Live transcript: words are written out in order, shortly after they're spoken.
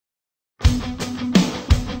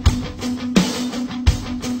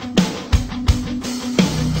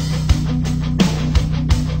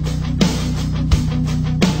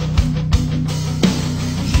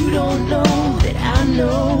You don't know that I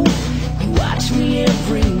know. You watch me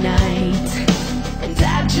every night, and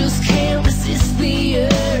I just can't resist the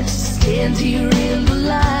urge to stand here in the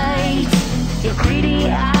light. Your greedy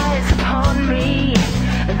eyes upon me,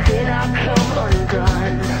 and then I come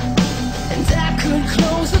undone. And I could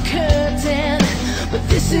close the curtain, but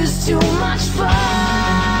this is too much fun.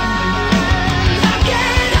 I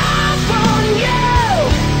get off on you,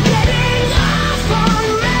 getting off on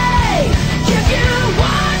me. Give you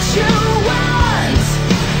what you want,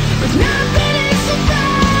 but nothing is so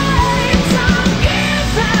right. Don't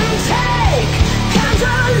give and take, kind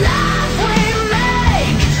of love we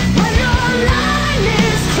make. When your line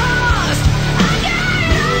is crossed, I get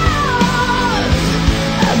off.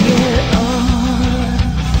 I get off.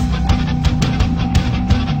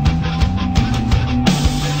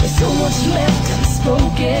 There's so much left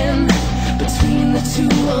unspoken between the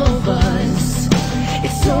two of us.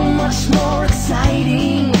 It's so much more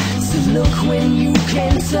exciting to look when you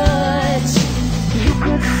can touch. You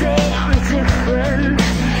could say I'm different,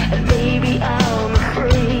 and maybe I'm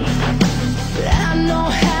afraid, but I know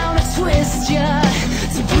how to twist you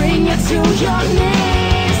to bring you to your knees.